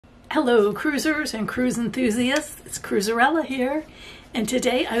Hello cruisers and cruise enthusiasts, it's Cruiserella here, and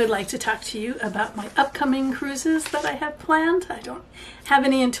today I would like to talk to you about my upcoming cruises that I have planned. I don't have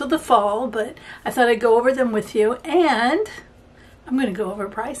any until the fall, but I thought I'd go over them with you, and I'm going to go over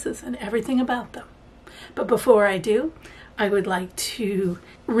prices and everything about them. But before I do, I would like to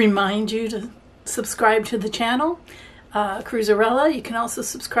remind you to subscribe to the channel, Cruiserella. You can also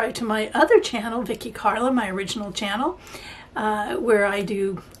subscribe to my other channel, Vicky Carla, my original channel, where I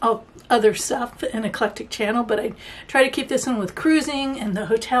do all other stuff, an eclectic channel, but I try to keep this one with cruising and the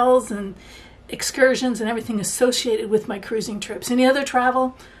hotels and excursions and everything associated with my cruising trips. Any other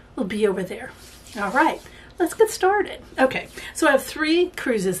travel will be over there. All right, let's get started. Okay, so I have 3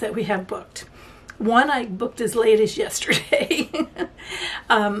 cruises that we have booked. One I booked as late as yesterday.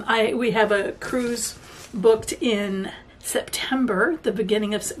 We have a cruise booked in September, the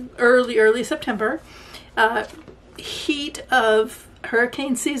beginning of early September. Heat of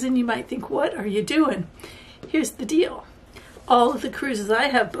hurricane season. You might think, what are you doing? Here's the deal. All of the cruises I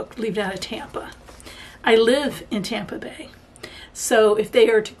have booked leave out of Tampa. I live in Tampa Bay. So if they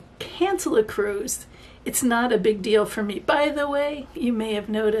are to cancel a cruise, it's not a big deal for me. By the way, you may have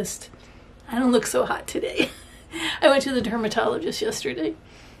noticed I don't look so hot today. I went to the dermatologist yesterday.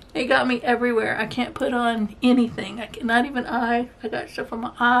 It got me everywhere. I can't put on anything. Not even eye. I got stuff on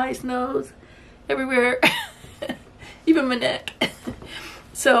my eyes, nose, everywhere. Even my neck.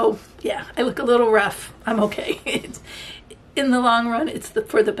 So yeah, I look a little rough. I'm okay. In the long run, it's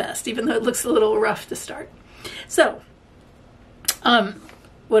for the best, even though it looks a little rough to start. So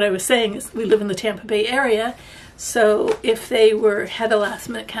what I was saying is we live in the Tampa Bay area, so if they had a last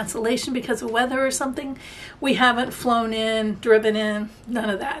minute cancellation because of weather or something, we haven't flown in, driven in, none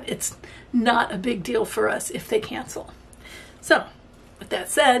of that. It's not a big deal for us if they cancel. So with that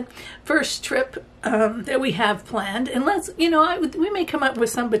said, first trip that we have planned, and we may come up with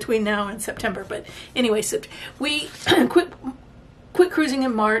some between now and September, but anyway, so we quit cruising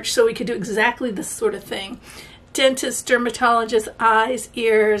in March so we could do exactly this sort of thing. Dentists, dermatologists, eyes,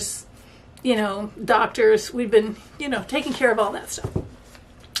 ears, doctors. We've been, taking care of all that stuff.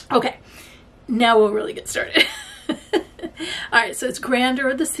 Okay, now we'll really get started. All right, so it's Grandeur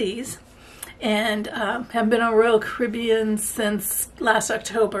of the Seas. And have been on Royal Caribbean since last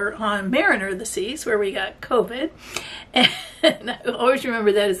October on Mariner of the Seas, where we got COVID. And I always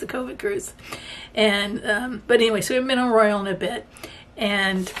remember that as the COVID cruise. And but anyway, so we've been on Royal in a bit.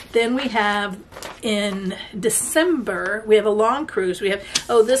 And then we have in December, we have a long cruise. We have,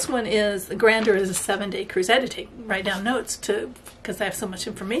 this one is, the Grandeur is a 7-day cruise. I had to write down notes because I have so much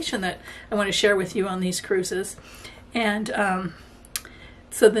information that I want to share with you on these cruises. And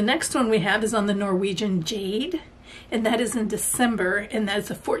so the next one we have is on the Norwegian Jade, and that is in December, and that is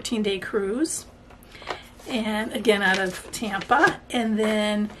a 14-day cruise. And again, out of Tampa. And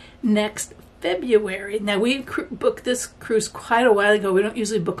then next February, now we booked this cruise quite a while ago. We don't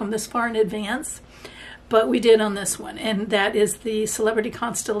usually book them this far in advance, but we did on this one, and that is the Celebrity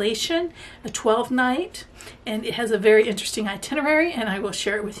Constellation, a 12-night, and it has a very interesting itinerary, and I will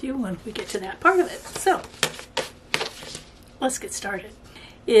share it with you when we get to that part of it. So let's get started.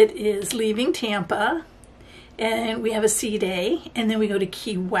 It is leaving Tampa, and we have a sea day, and then we go to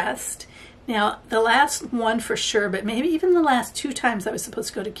Key West. Now, the last one for sure, but maybe even the last 2 times I was supposed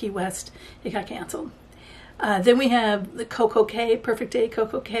to go to Key West, it got canceled. Then we have the Coco Cay, Perfect Day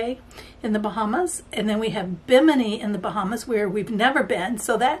Coco Cay in the Bahamas, and then we have Bimini in the Bahamas, where we've never been,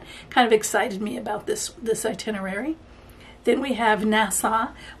 so that kind of excited me about this itinerary. Then we have Nassau,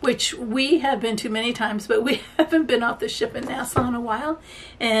 which we have been to many times, but we haven't been off the ship in Nassau in a while.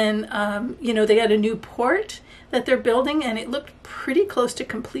 And, they got a new port that they're building, and it looked pretty close to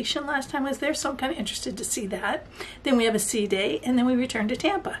completion last time I was there, so I'm kind of interested to see that. Then we have a sea day, and then we return to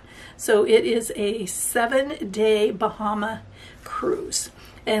Tampa. So it is a 7-day Bahama cruise.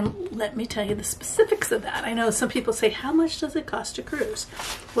 And let me tell you the specifics of that. I know some people say, how much does it cost to cruise?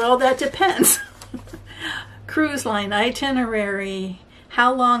 Well, that depends. Cruise line itinerary,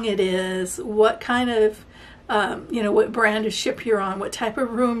 how long it is, what kind of, what brand of ship you're on, what type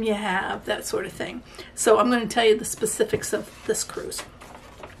of room you have, that sort of thing. So I'm going to tell you the specifics of this cruise.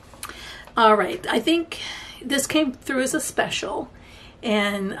 All right, I think this came through as a special,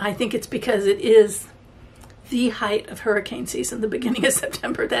 and I think it's because it is the height of hurricane season, the beginning of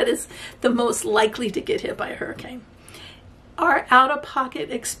September. That is the most likely to get hit by a hurricane. Our out-of-pocket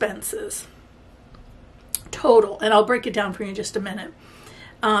expenses total, and I'll break it down for you in just a minute,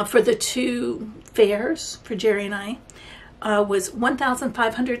 for the 2 fares for Jerry and I was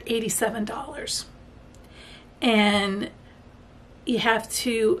 $1,587. And you have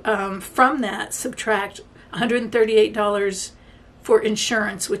to, from that, subtract $138 for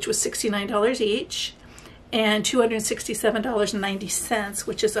insurance, which was $69 each, and $267.90,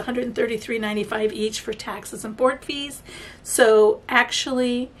 which is $133.95 each for taxes and port fees. So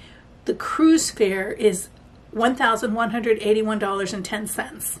actually, the cruise fare is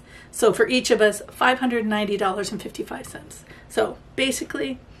 $1,181.10. So for each of us, $590.55. So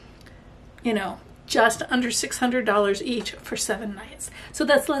basically, you know, just under $600 each for 7 nights. So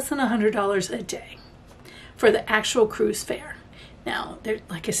that's less than $100 a day for the actual cruise fare. Now, there,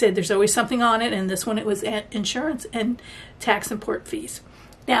 like I said, there's always something on it, and this one it was insurance and tax and port fees.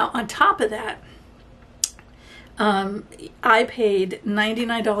 Now, on top of that, I paid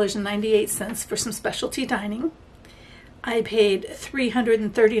 $99.98 for some specialty dining. I paid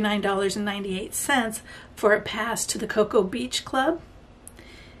 $339.98 for a pass to the Cocoa Beach Club,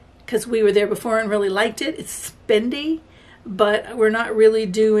 because we were there before and really liked it. It's spendy, but we're not really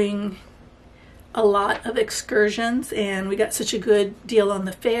doing a lot of excursions, and we got such a good deal on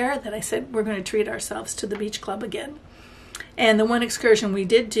the fare that I said we're going to treat ourselves to the beach club again. And the one excursion we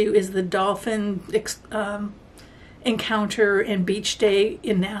did do is the dolphin encounter and beach day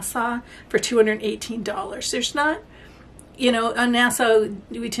in Nassau for $218. There's not, you know, on Nassau,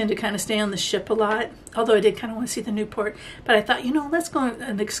 we tend to kind of stay on the ship a lot, although I did kind of want to see the Newport. But I thought, you know, let's go on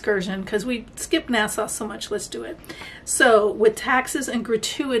an excursion because we skipped Nassau so much. Let's do it. So with taxes and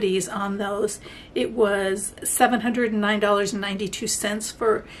gratuities on those, it was $709.92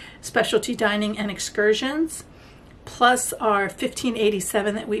 for specialty dining and excursions, plus our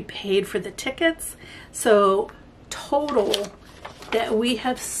 $15.87 that we paid for the tickets. So total that we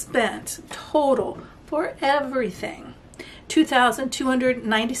have spent, total for everything,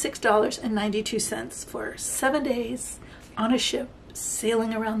 $2,296.92 for 7 days on a ship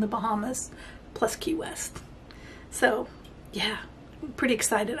sailing around the Bahamas plus Key West. So yeah, I'm pretty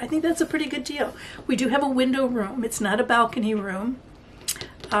excited. I think that's a pretty good deal. We do have a window room. It's not a balcony room.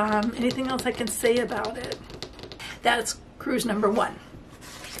 Anything else I can say about it? That's cruise number 1.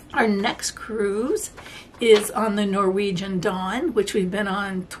 Our next cruise is on the Norwegian Dawn, which we've been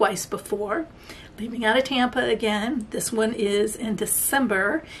on twice before. Leaving out of Tampa again. This one is in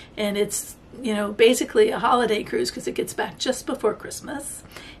December, and it's, you know, basically a holiday cruise because it gets back just before Christmas.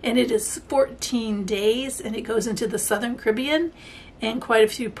 And it is 14 days, and it goes into the Southern Caribbean and quite a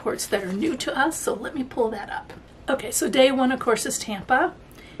few ports that are new to us. So let me pull that up. Okay, so day 1, of course, is Tampa,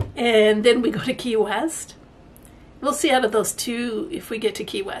 and then we go to Key West. We'll see out of those 2 if we get to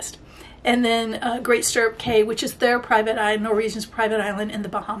Key West. And then Great Stirrup Cay, which is their private island, Norwegian's private island in the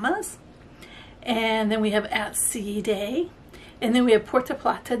Bahamas. And then we have At Sea Day. And then we have Puerto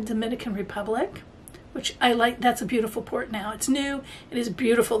Plata, Dominican Republic, which I like. That's a beautiful port now. It's new. It is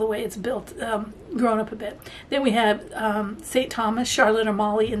beautiful the way it's built, grown up a bit. Then we have St. Thomas, Charlotte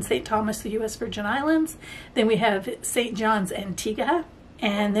Amalie, and St. Thomas, the U.S. Virgin Islands. Then we have St. John's, Antigua.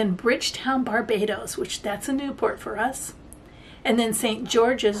 And then Bridgetown, Barbados, which that's a new port for us. And then St.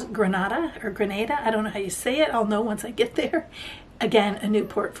 George's, Grenada, or Grenada. I don't know how you say it. I'll know once I get there. Again, a new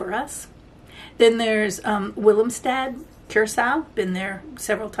port for us. Then there's Willemstad, Curacao, been there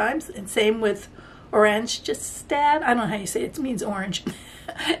several times, and same with Oranjestad. I don't know how you say it. It means orange.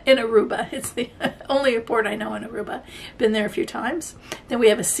 In Aruba. It's the only port I know in Aruba. Been there a few times. Then we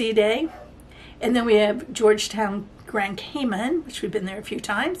have a Sea Day, and then we have Georgetown, Grand Cayman, which we've been there a few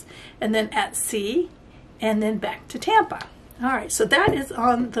times, and then At Sea, and then back to Tampa. All right, so that is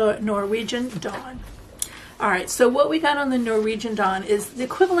on the Norwegian Dawn. All right, so what we got on the Norwegian Dawn is the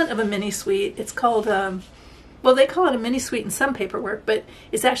equivalent of a mini suite. It's called, well, they call it a mini suite in some paperwork, but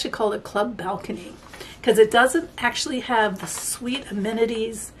it's actually called a club balcony because it doesn't actually have the suite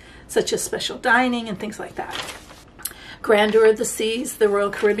amenities such as special dining and things like that. Grandeur of the Seas, the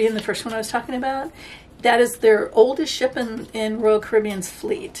Royal Caribbean, the first one I was talking about, that is their oldest ship in Royal Caribbean's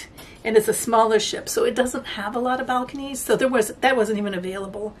fleet, and it's a smaller ship, so it doesn't have a lot of balconies, so that wasn't even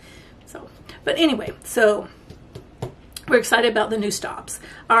available. So, but anyway, so we're excited about the new stops.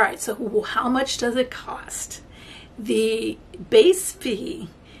 All right, so how much does it cost? The base fee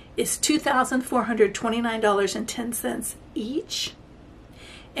is $2,429.10 each,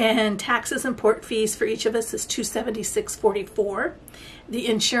 and taxes and port fees for each of us is $276.44. The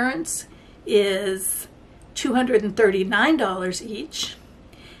insurance is $239 each.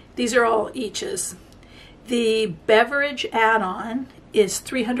 These are all eaches. The beverage add-on is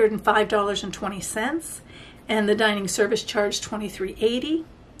 $305.20, and the dining service charge $23.80.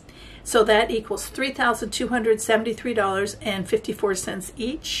 So that equals $3,273.54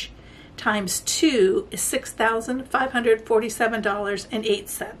 each, times 2 is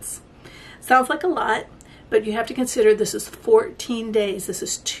 $6,547.08. Sounds like a lot, But you have to consider this is 14 days. This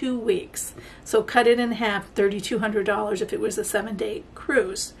is 2 weeks. So cut it in half, $3,200 if it was a 7-day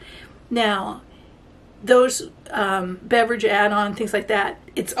cruise. Now, those beverage add-on, things like that,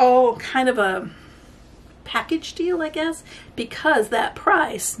 it's all kind of a package deal, I guess, because that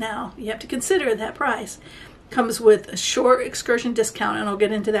price, now you have to consider that price, comes with a shore excursion discount, and I'll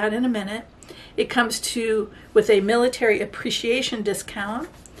get into that in a minute. It comes with a military appreciation discount.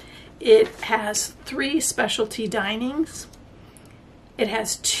 It has 3 specialty dinings. It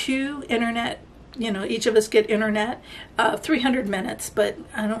has 2 internet, each of us get internet, 300 minutes, but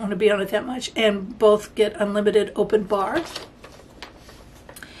I don't want to be on it that much, and both get unlimited open bar.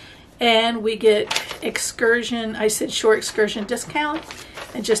 And we get excursion, I said shore excursion discount,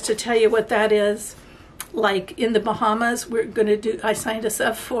 and just to tell you what that is, like in the Bahamas, we're going to do, I signed us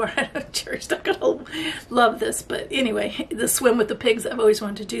up for, Jerry's not going to love this, but anyway, the swim with the pigs, I've always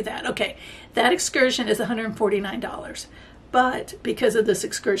wanted to do that. Okay, that excursion is $149, but because of this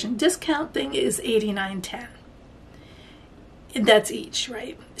excursion discount thing, is $89.10. That's each,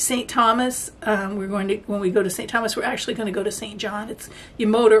 right? St. Thomas, when we go to St. Thomas, we're actually going to go to St. John. You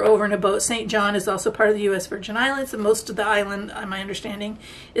motor over in a boat. St. John is also part of the U.S. Virgin Islands, and most of the island, my understanding,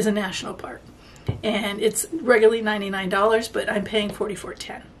 is a national park. And it's regularly $99, but I'm paying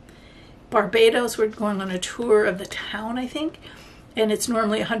 $44.10. Barbados, we're going on a tour of the town, I think, and it's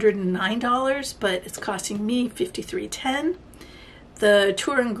normally $109, but it's costing me $53.10. The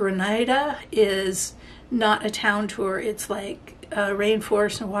tour in Grenada is not a town tour. It's like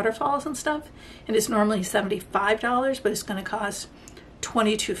rainforest and waterfalls and stuff, and it's normally $75, but it's going to cost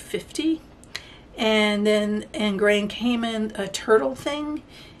 $22.50. And then in Grand Cayman, a turtle thing,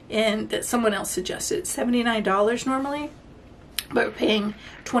 and that someone else suggested, it's $79 normally, but we're paying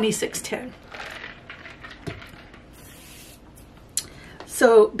 $26.10.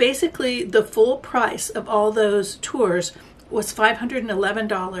 So basically the full price of all those tours was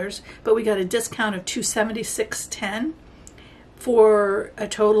 $511, but we got a discount of $276.10 for a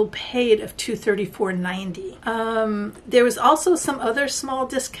total paid of $234.90. There was also some other small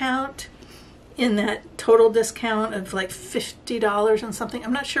discount in that total discount of like $50 and something.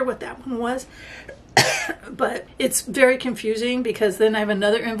 I'm not sure what that one was, but it's very confusing because then I have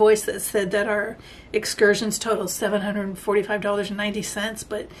another invoice that said that our excursions total $745.90,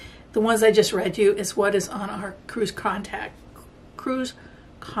 but the ones I just read you is what is on our cruise contract.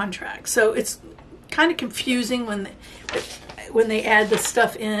 So it's kind of confusing when they add the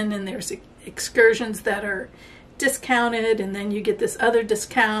stuff in, and there's excursions that are discounted, and then you get this other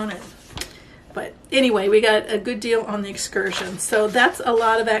discount. But anyway, we got a good deal on the excursion. So that's a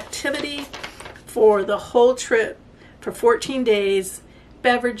lot of activity for the whole trip for 14 days.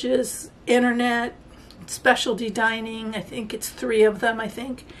 Beverages, internet, specialty dining. I think it's 3 of them, I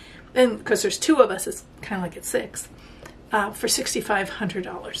think. And because there's 2 of us, it's kind of like it's 6. For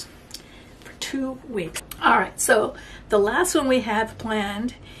 $6,500 for 2 weeks. All right, so the last one we have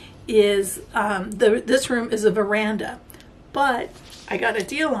planned is, this room is a veranda, but I got a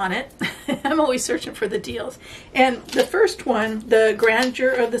deal on it. I'm always searching for the deals. And the first one, the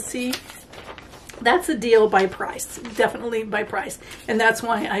Grandeur of the Sea, that's a deal by price, definitely by price. And that's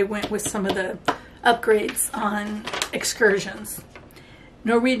why I went with some of the upgrades on excursions.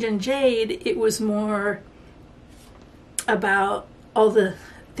 Norwegian Jade, it was more about all the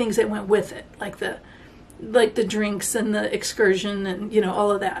things that went with it, like the drinks and the excursion and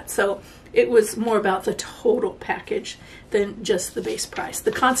all of that. So it was more about the total package than just the base price.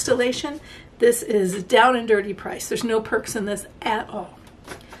 The Constellation, this is down and dirty price. There's no perks in this at all.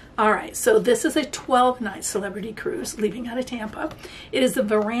 All right, so this is a 12-night celebrity cruise leaving out of Tampa. It is a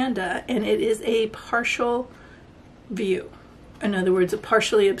veranda, and it is a partial view. In other words, a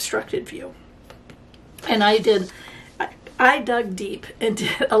partially obstructed view. And I dug deep and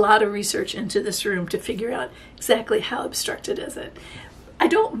did a lot of research into this room to figure out exactly how obstructed is it. I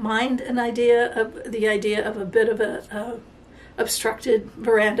don't mind the idea of a bit of a obstructed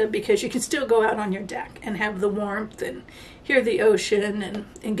veranda, because you can still go out on your deck and have the warmth and hear the ocean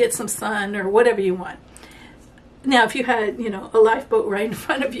and get some sun or whatever you want. Now, if you had, a lifeboat right in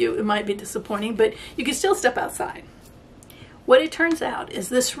front of you, it might be disappointing, but you can still step outside. What it turns out is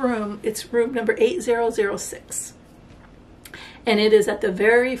this room, it's room number 8006. And it is at the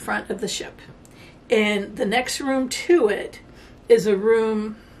very front of the ship. And the next room to it is a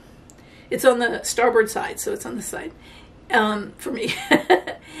room, it's on the starboard side, so it's on the side for me.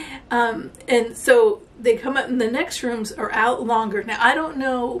 And so they come up, and the next rooms are out longer. Now, I don't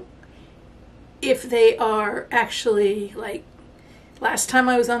know if they are actually, like, last time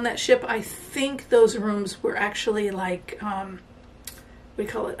I was on that ship, I think those rooms were actually like, we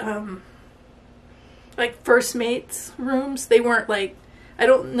call it, like first mates rooms. They weren't like, I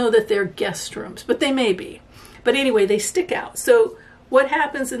don't know that they're guest rooms, but they may be. But anyway, they stick out. So what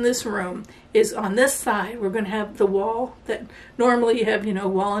happens in this room is on this side, we're going to have the wall that normally you have, a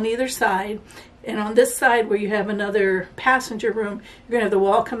wall on either side. And on this side where you have another passenger room, you're going to have the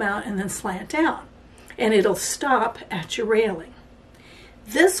wall come out and then slant down. And it'll stop at your railing.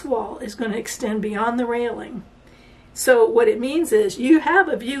 This wall is going to extend beyond the railing. So what it means is you have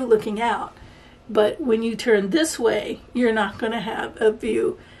a view looking out. But when you turn this way, you're not going to have a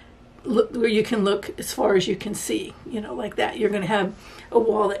view where you can look as far as you can see, like that. You're going to have a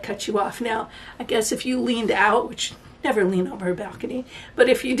wall that cuts you off. Now, I guess if you leaned out, which never lean over a balcony, but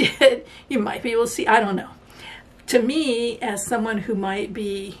if you did, you might be able to see. I don't know. To me, as someone who might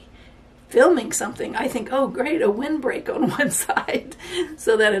be filming something, I think, oh, great, a windbreak on one side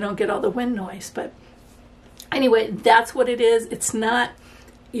so that I don't get all the wind noise. But anyway, that's what it is. It's not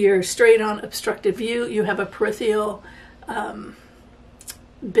your straight-on obstructed view. You have a peripheral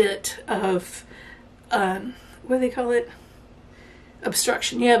bit of, what do they call it?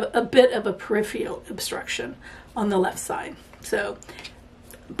 Obstruction. You have a bit of a peripheral obstruction on the left side. So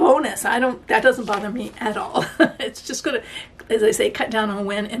bonus, that doesn't bother me at all. It's just going to, as I say, cut down on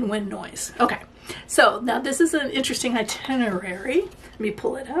wind and wind noise. Okay, so now this is an interesting itinerary. Let me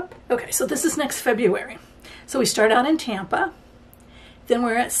pull it up. Okay, so this is next February. So we start out in Tampa, then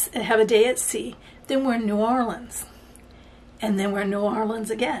have a day at sea, then we're in New Orleans, and then we're in New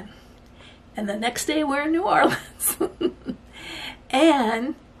Orleans again. And the next day we're in New Orleans.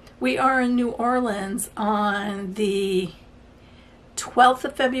 And we are in New Orleans on the 12th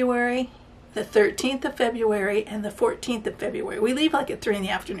of February, the 13th of February, and the 14th of February. We leave like at 3 in the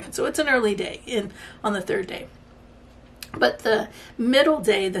afternoon, so it's an early day on the third day. But the middle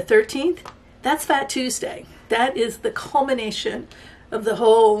day, the 13th, that's Fat Tuesday. That is the culmination of the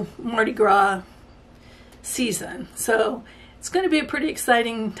whole Mardi Gras season. So it's going to be a pretty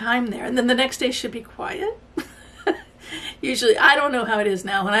exciting time there. And then the next day should be quiet. Usually, I don't know how it is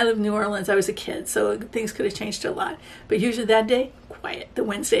now. When I lived in New Orleans, I was a kid, so things could have changed a lot. But usually that day, quiet, the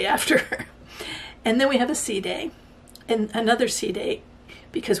Wednesday after. And then we have a sea day, and another sea day,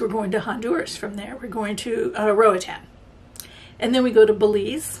 because we're going to Honduras from there. We're going to Roatan. And then we go to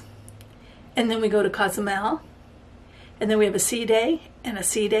Belize, and then we go to Cozumel, and then we have a sea day, and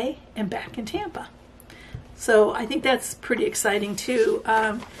back in Tampa. So I think that's pretty exciting too.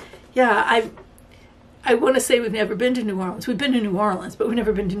 Yeah, I want to say we've never been to New Orleans. We've been to New Orleans, but we've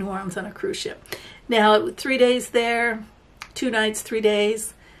never been to New Orleans on a cruise ship. Now, 3 days there, 2 nights, 3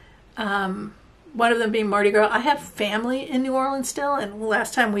 days. One of them being Mardi Gras. I have family in New Orleans still, and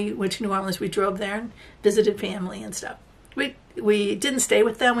last time we went to New Orleans, we drove there and visited family and stuff. We didn't stay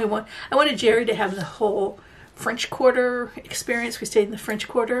with them. I wanted Jerry to have the whole French Quarter experience. We stayed in the French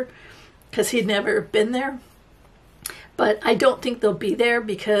Quarter because he'd never been there. But I don't think they'll be there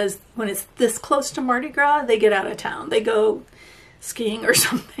because when it's this close to Mardi Gras, they get out of town. They go skiing or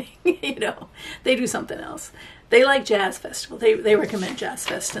something, They do something else. They like Jazz Festival. They recommend Jazz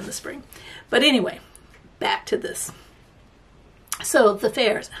Fest in the spring. But anyway, back to this. So the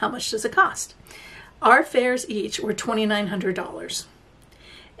fares, how much does it cost? Our fares each were $2,900.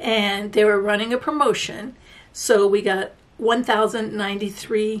 And they were running a promotion, so we got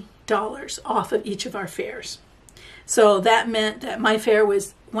 $1,093 off of each of our fares. So that meant that my fare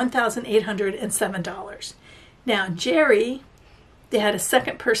was $1,807. Now, Jerry, they had a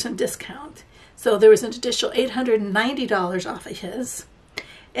second person discount. So there was an additional $890 off of his.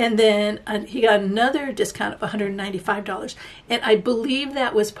 And then he got another discount of $195. And I believe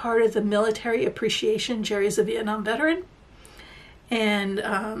that was part of the military appreciation. Jerry's a Vietnam veteran. And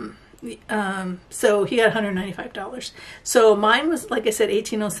so he got $195. So mine was, like I said,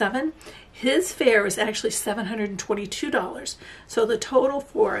 $1,807. His fare was actually $722. So the total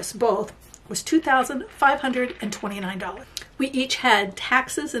for us both was $2,529. We each had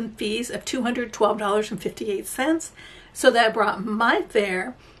taxes and fees of $212.58. So that brought my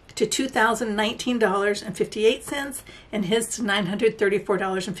fare to $2,019.58 and his to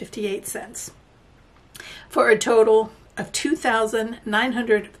 $934.58 for a total of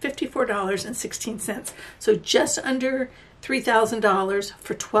 $2,954.16. So just under $3,000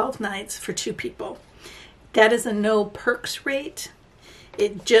 for 12 nights for 2 people. That is a no perks rate.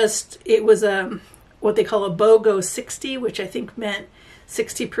 It was what they call a BOGO 60, which I think meant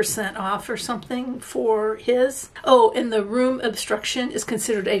 60% off or something for his. Oh, and the room obstruction is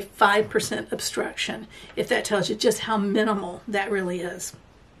considered a 5% obstruction, if that tells you just how minimal that really is.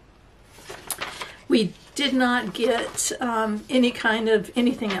 We did not get any kind of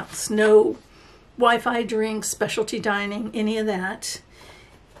anything else. No Wi-Fi drinks, specialty dining, any of that.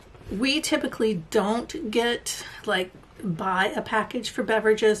 we typically don't get, like, buy a package for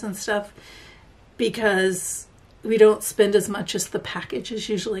beverages and stuff because we don't spend as much as the packages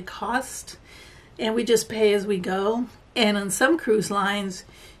usually cost, and we just pay as we go. And on some cruise lines,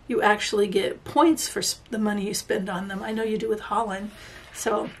 you actually get points for the money you spend on them. I know you do with Holland,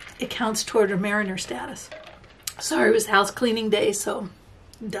 so it counts toward a mariner status. Sorry, it was house cleaning day, so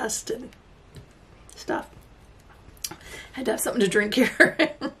dust and stuff. Had to have something to drink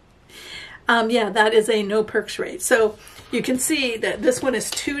here. Yeah, that is a no perks rate. So you can see that this one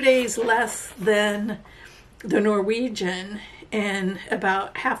is 2 days less than the Norwegian and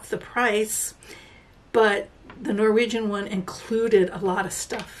about half the price, but the Norwegian one included a lot of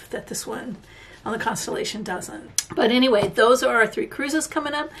stuff that this one on the Constellation doesn't. But anyway, those are our 3 cruises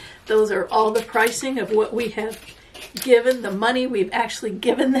coming up. Those are all the pricing of what we have given, the money we've actually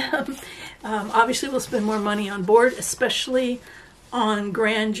given them. Obviously, we'll spend more money on board, especially on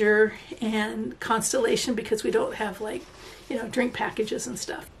Grandeur and Constellation, because we don't have, like, you know, drink packages and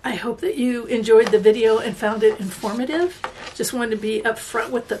stuff. I hope that you enjoyed the video and found it informative. Just wanted to be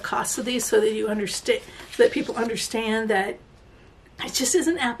upfront with the cost of these so that you understand, so that people understand that it just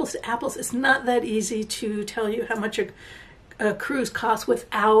isn't apples to apples. It's not that easy to tell you how much a cruise costs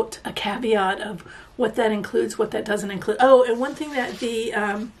without a caveat of what that includes, what that doesn't include. Oh, and one thing that the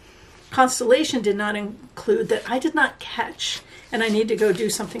Constellation did not include that I did not catch, and I need to go do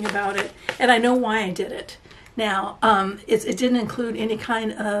something about it, and I know why I did it. Now, it didn't include any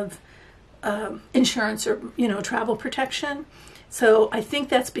kind of insurance or, you know, travel protection. So I think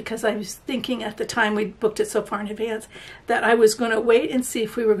that's because I was thinking at the time we booked it so far in advance that I was going to wait and see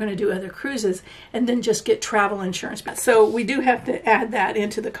if we were going to do other cruises and then just get travel insurance. So we do have to add that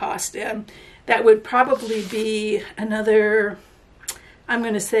into the cost. That would probably be another, I'm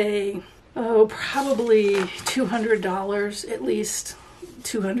going to say, oh, probably $200 at least.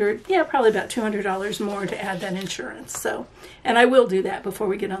 Yeah, probably about $200 more to add that insurance. So, and I will do that before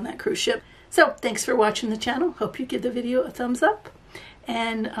we get on that cruise ship. So thanks for watching the channel. Hope you give the video a thumbs up,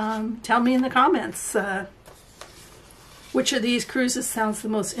 and tell me in the comments which of these cruises sounds the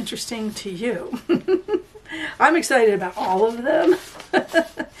most interesting to you. I'm excited about all of them.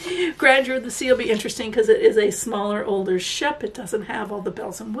 Grandeur of the Sea will be interesting because it is a smaller, older ship. It doesn't have all the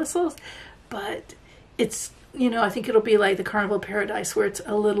bells and whistles, but it's, you know, I think it'll be like the Carnival Paradise, where it's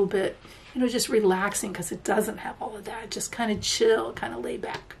a little bit, you know, just relaxing because it doesn't have all of that. Just kind of chill, kind of lay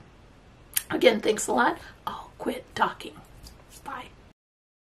back. Again, thanks a lot. I'll quit talking. Bye.